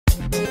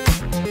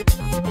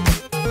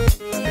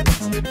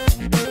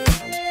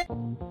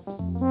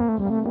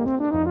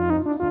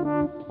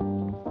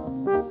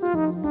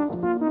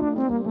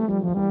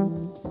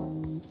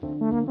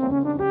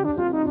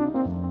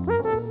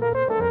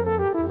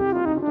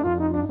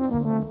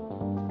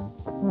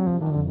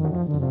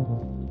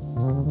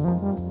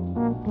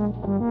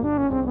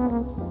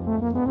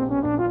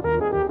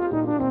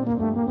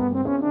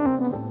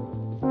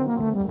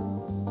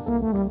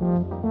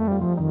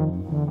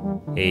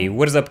Hey,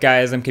 what is up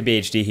guys, I'm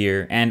KBHD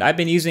here, and I've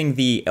been using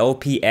the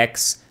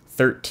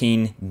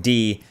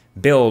LPX13D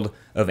build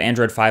of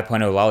Android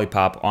 5.0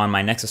 Lollipop on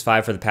my Nexus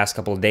 5 for the past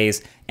couple of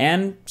days,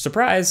 and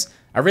surprise,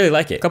 I really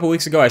like it. A couple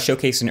weeks ago I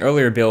showcased an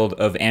earlier build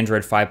of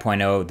Android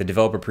 5.0, the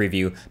developer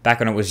preview, back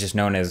when it was just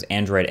known as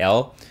Android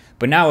L.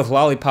 But now with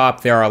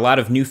Lollipop, there are a lot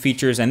of new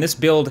features, and this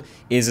build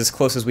is as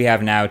close as we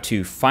have now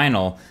to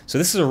final. So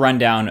this is a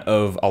rundown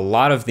of a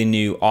lot of the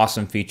new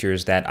awesome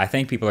features that I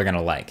think people are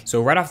gonna like.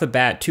 So right off the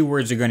bat, two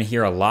words you're gonna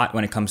hear a lot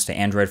when it comes to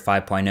Android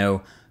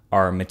 5.0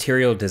 are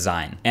material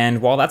design.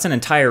 And while that's an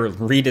entire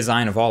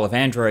redesign of all of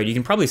Android, you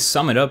can probably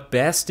sum it up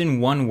best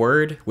in one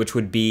word, which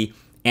would be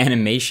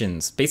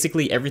animations.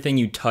 Basically everything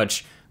you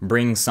touch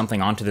brings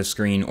something onto the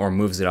screen or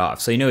moves it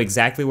off. So you know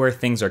exactly where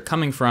things are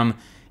coming from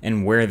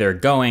and where they're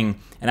going,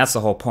 and that's the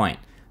whole point.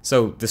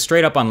 So the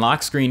straight up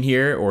unlock screen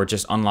here, or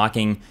just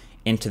unlocking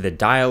into the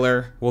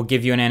dialer, will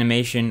give you an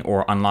animation,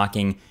 or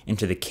unlocking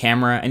into the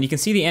camera, and you can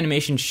see the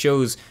animation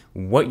shows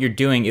what you're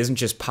doing isn't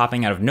just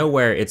popping out of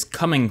nowhere, it's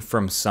coming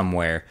from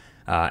somewhere.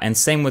 And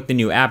same with the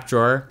new app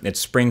drawer, it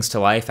springs to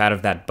life out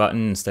of that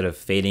button instead of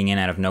fading in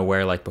out of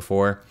nowhere like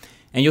before.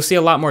 And you'll see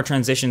a lot more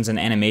transitions and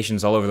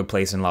animations all over the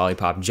place in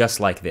Lollipop just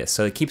like this,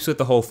 so it keeps with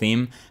the whole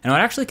theme, and I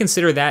would actually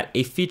consider that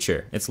a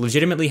feature. It's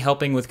legitimately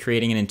helping with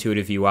creating an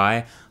intuitive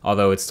UI,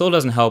 although it still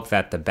doesn't help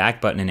that the back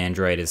button in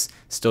Android is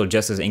still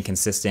just as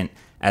inconsistent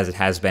as it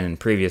has been in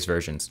previous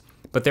versions.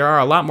 But there are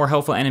a lot more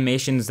helpful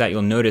animations that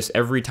you'll notice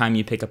every time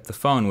you pick up the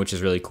phone, which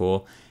is really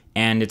cool.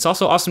 And it's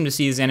also awesome to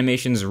see these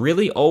animations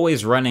really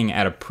always running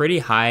at a pretty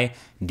high,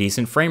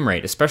 decent frame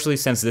rate, especially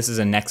since this is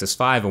a Nexus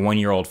 5, a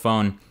one-year-old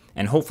phone,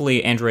 and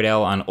hopefully Android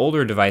L on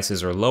older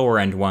devices or lower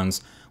end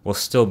ones will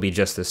still be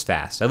just as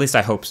fast. At least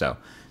I hope so.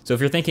 So if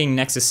you're thinking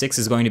Nexus 6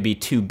 is going to be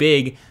too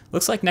big,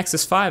 looks like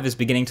Nexus 5 is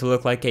beginning to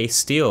look like a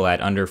steal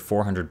at under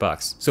 400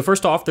 bucks. So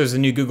first off, there's a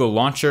new Google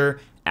Launcher,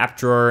 app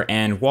drawer,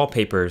 and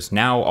wallpapers,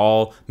 now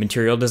all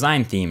material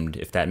design themed,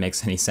 if that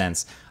makes any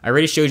sense. I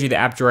already showed you the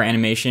app drawer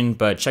animation,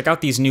 but check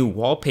out these new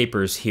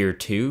wallpapers here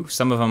too.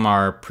 Some of them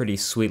are pretty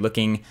sweet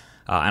looking.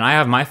 And I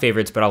have my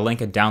favorites, but I'll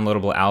link a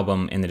downloadable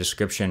album in the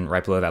description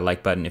right below that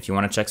like button if you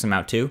want to check some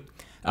out too.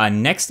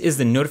 Next is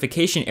the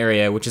notification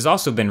area, which has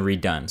also been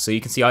redone. So you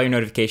can see all your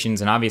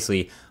notifications and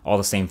obviously all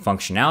the same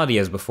functionality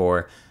as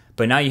before,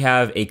 but now you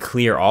have a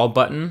clear all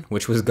button,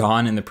 which was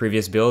gone in the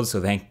previous build,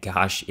 so thank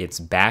gosh it's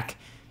back.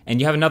 And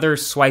you have another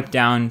swipe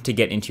down to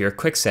get into your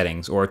quick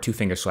settings, or a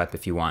two-finger swipe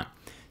if you want.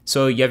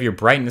 So you have your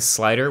brightness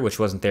slider, which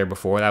wasn't there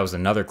before, that was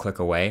another click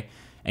away.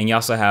 And you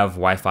also have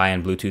Wi-Fi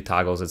and Bluetooth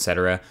toggles,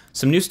 etc.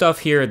 Some new stuff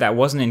here that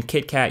wasn't in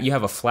KitKat. You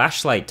have a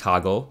flashlight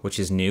toggle, which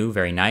is new,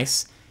 very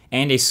nice,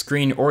 and a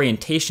screen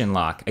orientation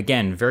lock,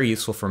 again, very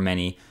useful for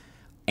many,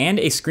 and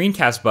a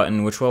screencast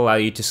button, which will allow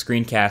you to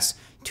screencast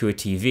to a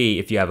TV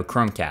if you have a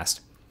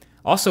Chromecast.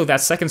 Also, that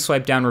second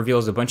swipe down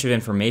reveals a bunch of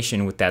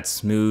information with that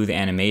smooth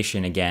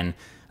animation again,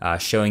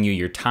 showing you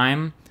your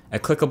time, a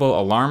clickable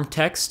alarm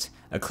text,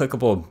 a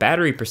clickable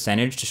battery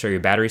percentage to show your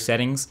battery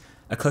settings,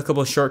 a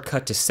clickable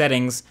shortcut to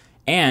settings,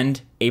 and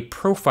a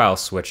profile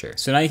switcher.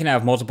 So now you can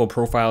have multiple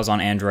profiles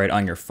on Android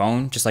on your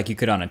phone, just like you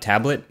could on a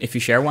tablet if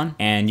you share one.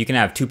 And you can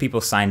have 2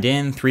 people signed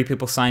in, 3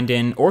 people signed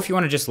in, or if you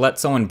want to just let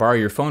someone borrow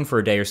your phone for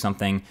a day or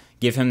something,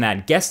 give him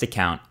that guest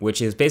account,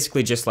 which is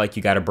basically just like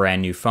you got a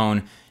brand new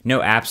phone. No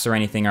apps or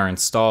anything are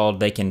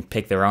installed. They can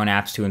pick their own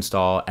apps to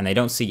install, and they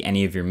don't see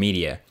any of your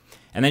media.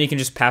 And then you can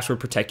just password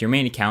protect your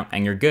main account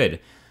and you're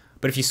good.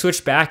 But if you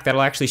switch back,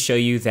 that'll actually show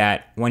you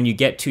that when you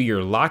get to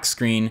your lock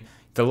screen,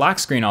 the lock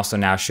screen also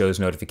now shows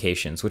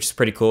notifications, which is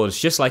pretty cool. It's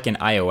just like in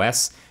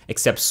iOS,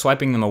 except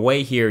swiping them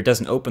away here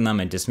doesn't open them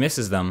and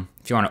dismisses them.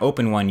 If you want to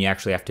open one, you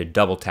actually have to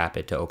double tap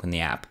it to open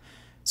the app.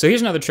 So here's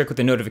another trick with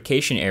the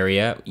notification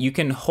area. You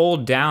can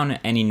hold down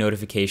any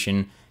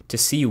notification to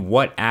see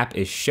what app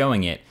is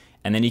showing it,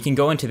 and then you can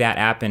go into that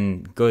app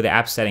and go to the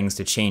app settings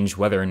to change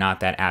whether or not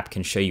that app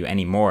can show you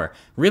any more.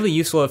 Really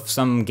useful if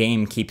some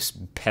game keeps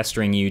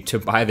pestering you to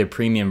buy the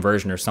premium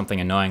version or something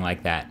annoying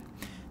like that.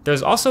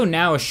 There's also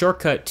now a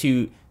shortcut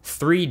to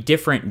 3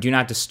 different Do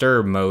Not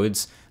Disturb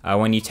modes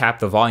when you tap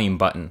the volume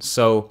button.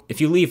 So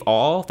if you leave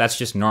all, that's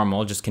just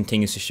normal, just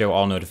continues to show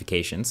all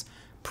notifications.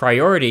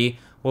 Priority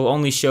will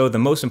only show the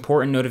most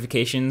important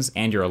notifications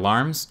and your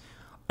alarms.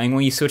 And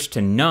when you switch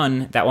to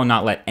none, that will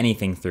not let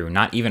anything through,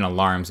 not even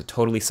alarms. It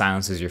totally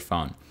silences your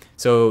phone.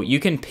 So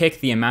you can pick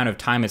the amount of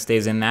time it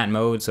stays in that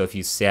mode. So if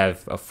you say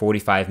have a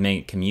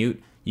 45-minute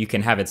commute, you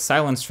can have it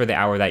silenced for the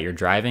hour that you're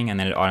driving, and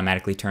then it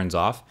automatically turns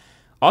off.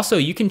 Also,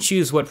 you can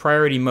choose what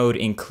priority mode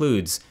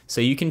includes.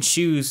 So you can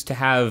choose to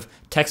have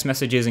text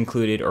messages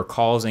included or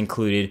calls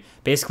included.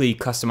 Basically,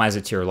 customize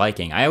it to your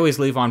liking. I always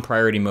leave on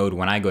priority mode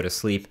when I go to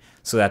sleep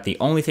so that the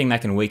only thing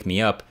that can wake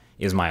me up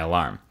is my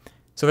alarm.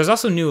 So there's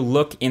also a new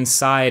look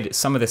inside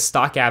some of the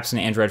stock apps in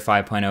Android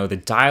 5.0. The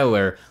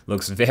dialer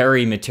looks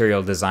very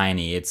material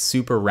designy. It's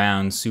super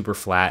round, super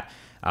flat.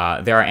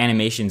 There are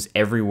animations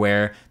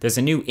everywhere. There's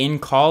a new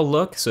in-call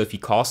look, so if you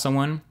call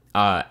someone,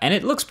 and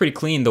it looks pretty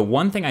clean. The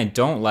one thing I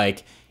don't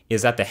like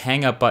is that the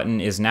hang up button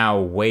is now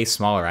way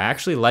smaller. I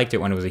actually liked it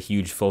when it was a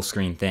huge full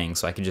screen thing,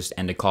 so I could just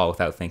end a call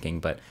without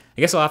thinking, but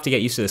I guess I'll have to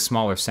get used to the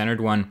smaller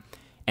centered one.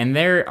 And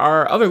there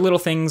are other little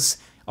things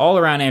all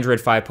around Android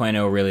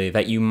 5.0 really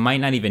that you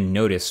might not even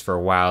notice for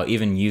a while,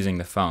 even using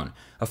the phone.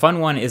 A fun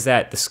one is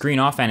that the screen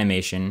off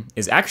animation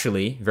is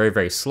actually, very,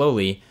 very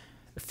slowly,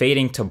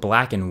 fading to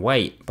black and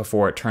white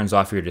before it turns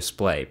off your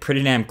display.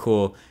 Pretty damn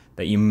cool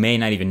that you may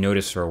not even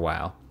notice for a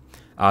while.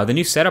 The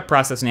new setup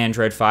process in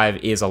Android 5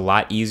 is a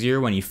lot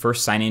easier when you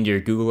first sign into your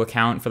Google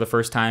account for the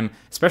first time,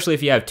 especially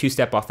if you have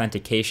two-step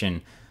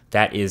authentication.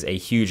 That is a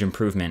huge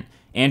improvement.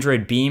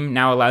 Android Beam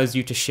now allows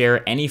you to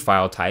share any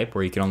file type,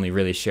 where you could only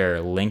really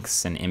share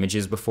links and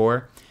images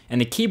before. And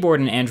the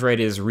keyboard in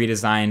Android is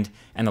redesigned,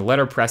 and the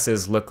letter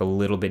presses look a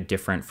little bit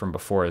different from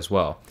before as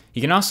well.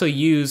 You can also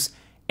use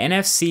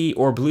NFC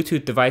or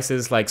Bluetooth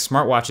devices like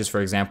smartwatches,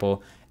 for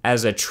example,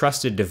 as a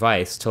trusted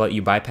device to let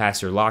you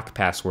bypass your lock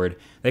password.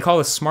 They call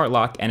this Smart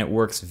Lock, and it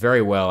works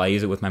very well. I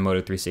use it with my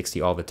Moto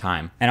 360 all the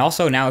time. And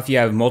also now if you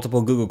have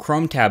multiple Google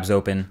Chrome tabs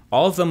open,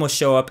 all of them will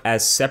show up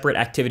as separate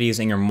activities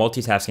in your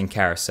multitasking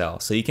carousel.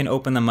 So you can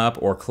open them up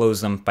or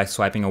close them by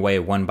swiping away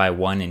one by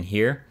one in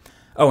here.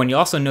 Oh, and you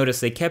also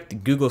notice they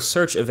kept Google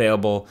Search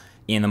available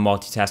in the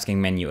multitasking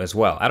menu as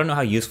well. I don't know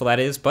how useful that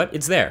is, but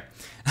it's there.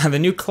 The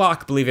new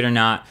clock, believe it or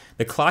not,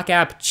 the clock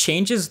app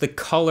changes the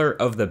color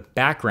of the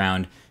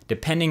background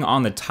depending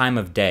on the time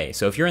of day.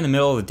 So if you're in the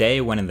middle of the day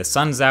when the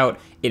sun's out,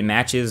 it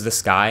matches the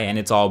sky and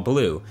it's all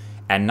blue.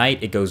 At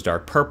night, it goes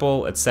dark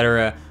purple,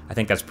 etc. I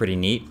think that's pretty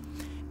neat.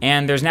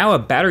 And there's now a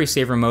battery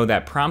saver mode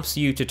that prompts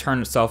you to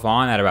turn itself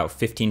on at about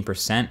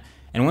 15%.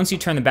 And once you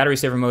turn the battery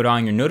saver mode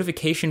on, your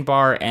notification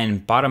bar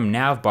and bottom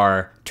nav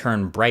bar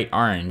turn bright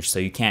orange, so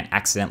you can't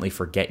accidentally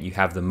forget you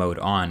have the mode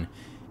on.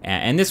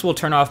 And this will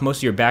turn off most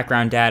of your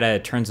background data.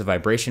 It turns the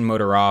vibration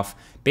motor off,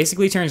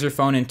 basically turns your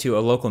phone into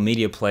a local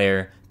media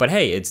player, but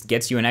hey, it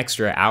gets you an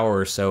extra hour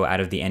or so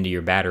out of the end of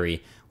your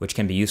battery, which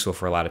can be useful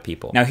for a lot of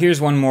people. Now here's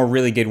one more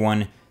really good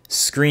one,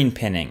 screen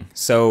pinning.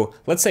 So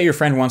let's say your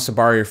friend wants to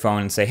borrow your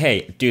phone and say,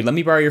 hey, dude, let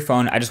me borrow your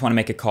phone, I just want to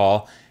make a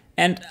call.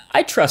 And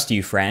I trust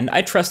you, friend.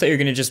 I trust that you're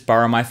gonna just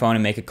borrow my phone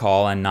and make a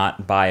call and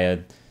not buy a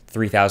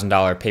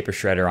 $3,000 paper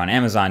shredder on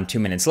Amazon 2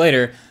 minutes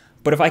later.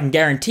 But if I can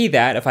guarantee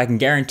that, if I can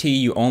guarantee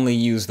you only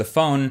use the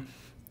phone,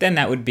 then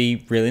that would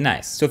be really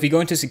nice. So if you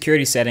go into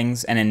security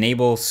settings and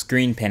enable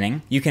screen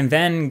pinning, you can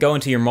then go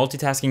into your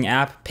multitasking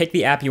app, pick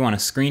the app you want to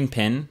screen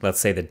pin, let's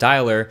say the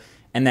dialer,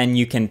 and then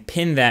you can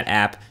pin that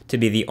app to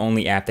be the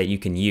only app that you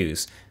can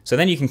use. So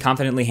then you can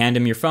confidently hand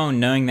him your phone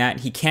knowing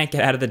that he can't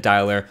get out of the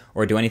dialer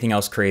or do anything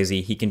else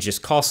crazy. He can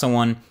just call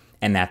someone,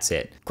 and that's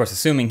it. Of course,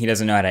 assuming he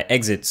doesn't know how to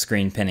exit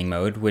screen pinning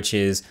mode, which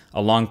is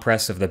a long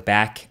press of the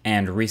back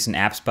and recent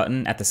apps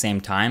button at the same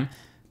time.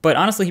 But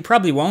honestly, he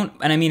probably won't.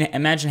 And I mean,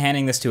 imagine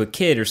handing this to a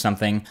kid or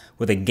something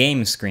with a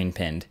game screen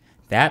pinned.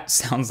 That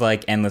sounds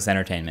like endless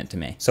entertainment to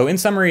me. So in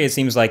summary, it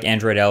seems like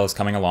Android L is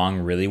coming along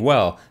really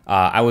well.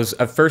 I was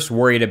at first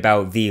worried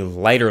about the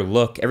lighter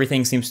look.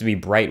 Everything seems to be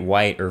bright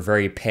white or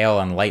very pale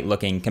and light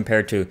looking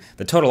compared to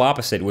the total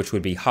opposite, which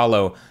would be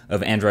hollow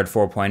of Android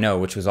 4.0,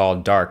 which was all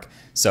dark.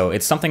 So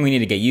it's something we need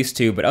to get used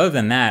to, but other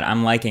than that,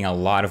 I'm liking a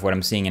lot of what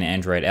I'm seeing in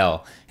Android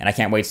L, and I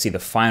can't wait to see the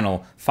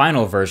final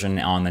version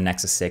on the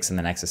Nexus 6 and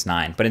the Nexus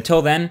 9. But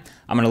until then,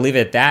 I'm gonna leave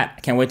it at that.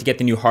 I can't wait to get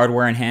the new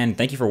hardware in hand.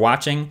 Thank you for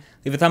watching.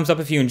 Leave a thumbs up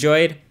if you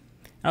enjoyed, and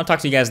I'll talk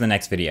to you guys in the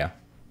next video.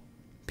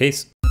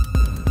 Peace.